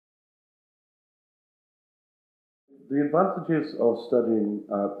The advantages of studying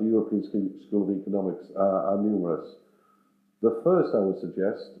at the European School of Economics are numerous. The first I would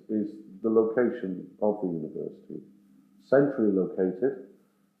suggest is the location of the university. Centrally located,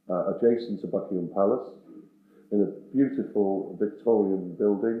 adjacent to Buckingham Palace, in a beautiful Victorian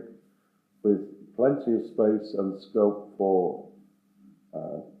building with plenty of space and scope for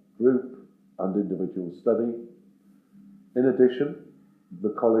group and individual study. In addition,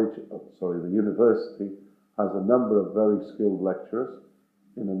 the university has a number of very skilled lecturers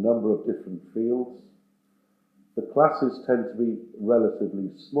in a number of different fields. The classes tend to be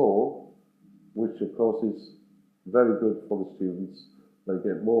relatively small, which of course is very good for the students. They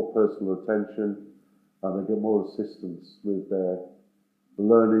get more personal attention and they get more assistance with their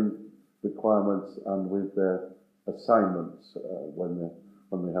learning requirements and with their assignments when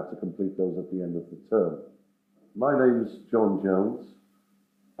they have to complete those at the end of the term. My name is John Jones.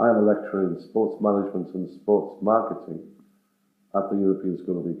 I am a lecturer in sports management and sports marketing at the European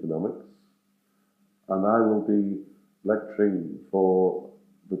School of Economics, and I will be lecturing for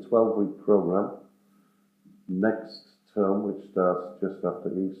the 12-week programme next term, which starts just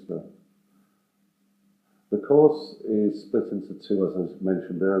after Easter. The course is split into two, as I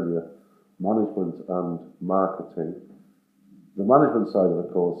mentioned earlier, management and marketing. The management side of the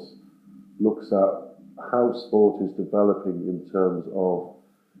course looks at how sport is developing in terms of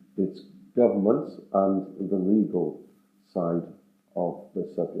its government and the legal side of the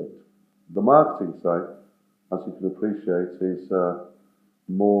subject. The marketing side, as you can appreciate, is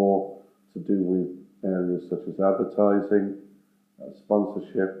more to do with areas such as advertising,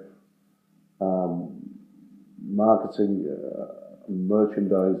 sponsorship, marketing,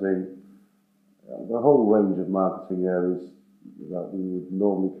 merchandising, the whole range of marketing areas that we would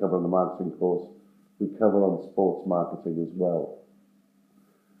normally cover in the marketing course, we cover on sports marketing as well.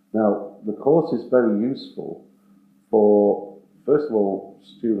 Now, the course is very useful for, first of all,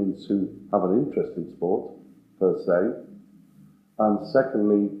 students who have an interest in sport, per se, and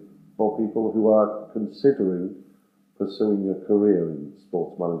secondly, for people who are considering pursuing a career in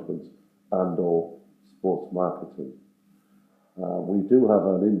sports management and or sports marketing. We do have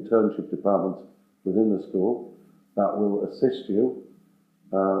an internship department within the school that will assist you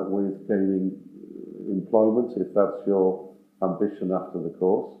with gaining employment if that's your ambition after the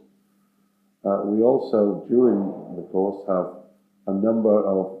course. We also, during the course, have a number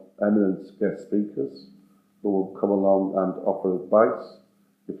of eminent guest speakers who will come along and offer advice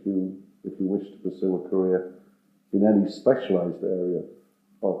if you wish to pursue a career in any specialised area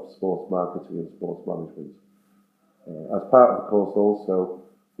of sports marketing and sports management. As part of the course also,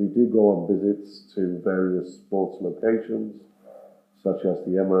 we do go on visits to various sports locations, such as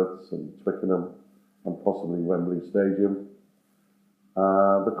the Emirates and Twickenham, and possibly Wembley Stadium.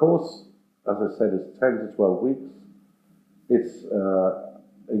 The course, as I said, is 10 to 12 weeks. It's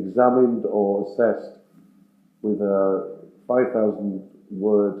examined or assessed with a 5,000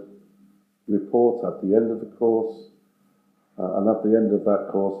 word report at the end of the course. And at the end of that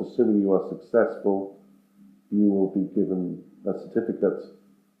course, assuming you are successful, you will be given a certificate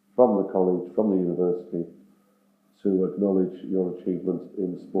from the college, from the university, to acknowledge your achievement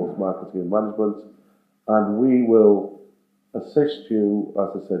in sports marketing and management. And we will assist you, as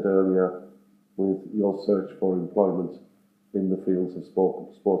I said earlier, with your search for employment in the fields of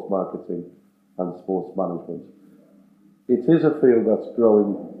sports marketing and sports management. It is a field that's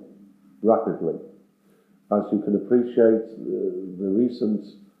growing rapidly. As you can appreciate, the recent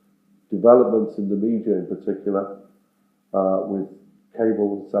developments in the media in particular, with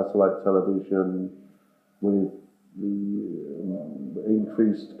cable, satellite television, with the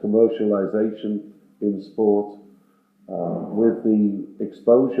increased commercialization in sport, with the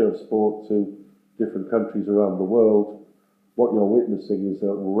exposure of sport to different countries around the world, what you're witnessing is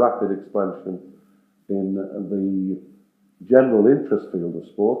a rapid expansion in the general interest field of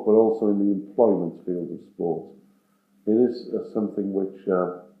sport, but also in the employment field of sport. It is something which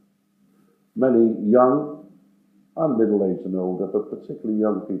many young and middle-aged and older, but particularly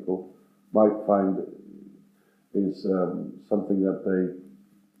young people, might find is something that they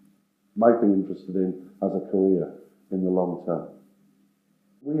might be interested in as a career in the long term.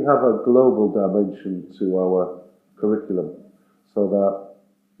 We have a global dimension to our curriculum, so that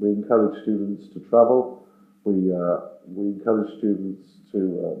we encourage students to travel. We encourage students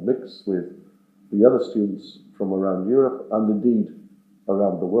to mix with the other students from around Europe and indeed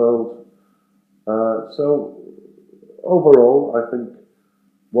around the world. So overall, I think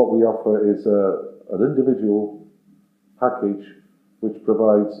what we offer is an individual package which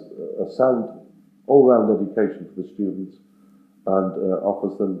provides a sound all-round education for the students and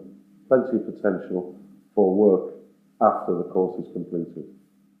offers them plenty of potential for work after the course is completed.